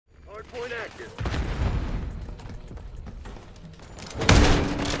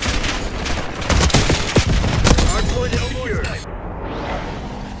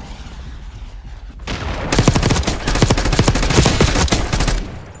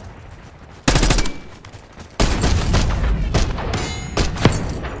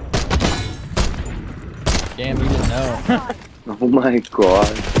know. Oh my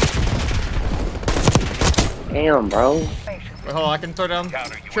god. Damn, bro. Wait, hold on, I can throw down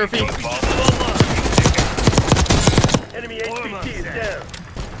trophy. Enemy HPT is down.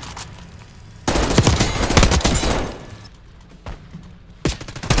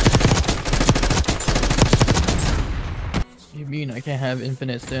 You mean I can't have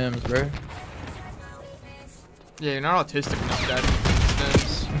infinite stems, bro? Yeah, you're not autistic enough, Dad.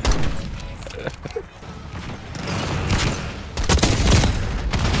 Stems.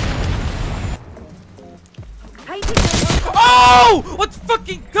 Oh! Let's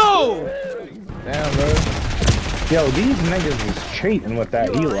fucking go! Damn, bro. Yo, these niggas was cheating with that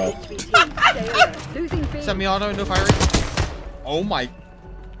Elo. Semi-auto, no firing. Oh my...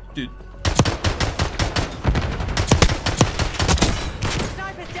 Dude.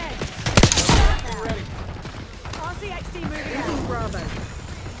 Sniper's dead. RCXD moving out. Bravo.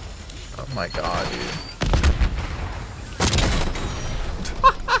 Oh my god, dude.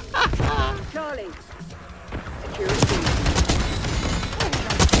 Charlie. Security.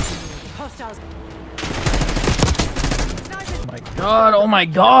 Hostiles. Oh my god, oh my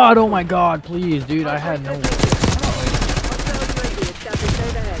god, oh my god, please, dude, I had no...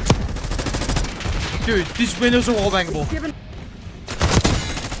 Dude, these windows are all bangable.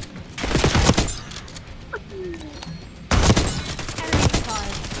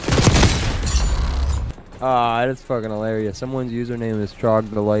 Ah, that's fucking hilarious. Someone's username is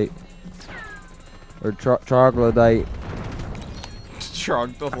Troglodyte. Or Troglodyte.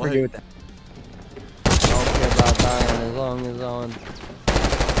 Troglodyte. Don't care about dying as long as on.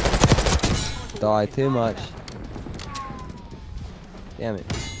 Die too much. Damn it.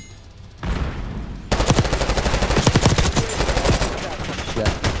 Shit.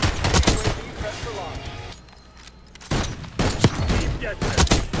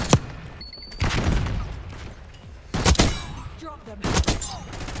 Drop them.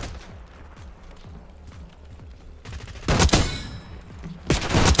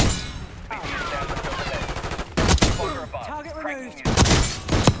 Target removed.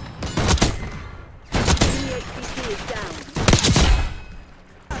 HPT is down.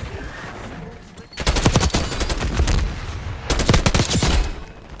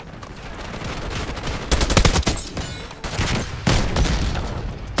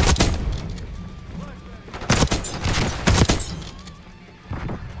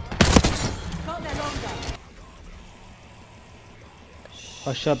 Got their longer.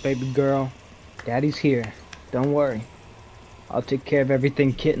 Hush up, baby girl. Daddy's here. Don't worry. I'll take care of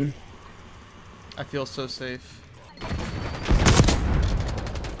everything, kitten. I feel so safe.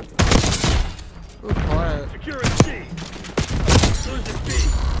 Ooh, quiet. Secure C. Losing B.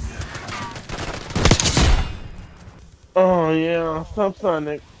 Oh yeah,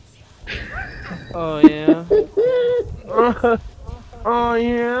 subsonic. Oh yeah. Oh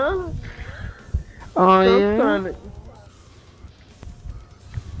yeah. Oh yeah. Subsonic.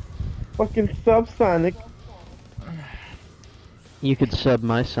 Fucking subsonic. You could sub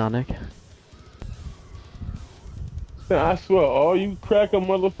my Sonic. I swear, all you cracker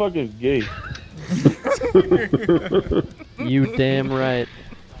motherfuckers gay. You damn right.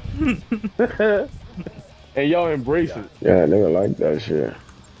 And y'all embrace it. Yeah, I never liked that shit.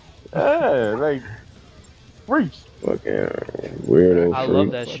 Yeah, like freaks. Fucking weirdo. I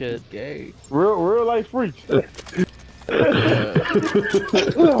love that shit. Gay. Real life freaks. Kill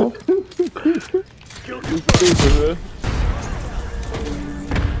You stupid, man.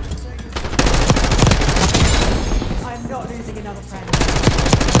 I'm not losing another friend.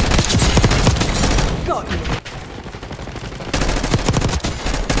 Got you.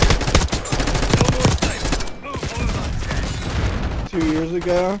 2 years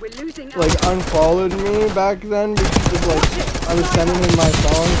ago, We're losing like unfollowed me back then because of, like I was sending him my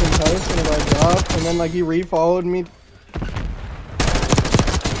songs and posts and I dropped, and then like he refollowed me.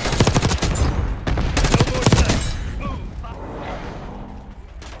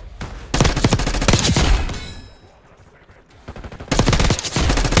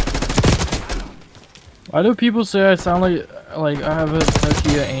 Why do people say I sound like I have a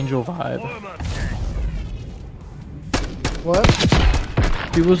Nokia Angel vibe? What?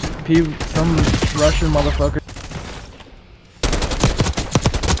 Some Russian motherfucker.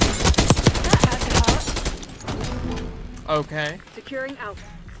 Okay. Securing Alpha.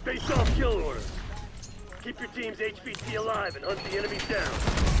 Face off kill order. Keep your team's HPT alive and hunt the enemies down.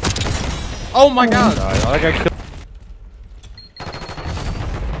 Oh my god!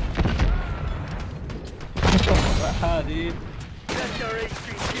 Wow, dude. That's our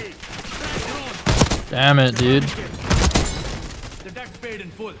HPT. Damn it, dude. The deck's paid in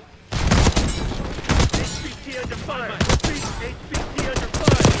full. HPT HVT under fire. Repeat, HVT under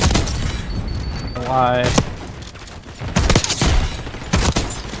fire. Why?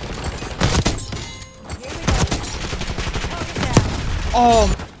 Oh.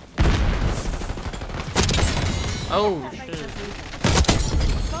 Oh shit.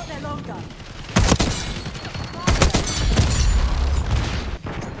 Got there longer.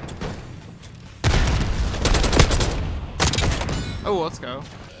 Oh, let's go.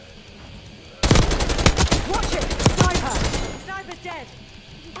 Watch it! Sniper! Sniper's dead.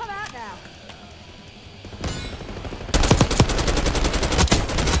 You can come out now.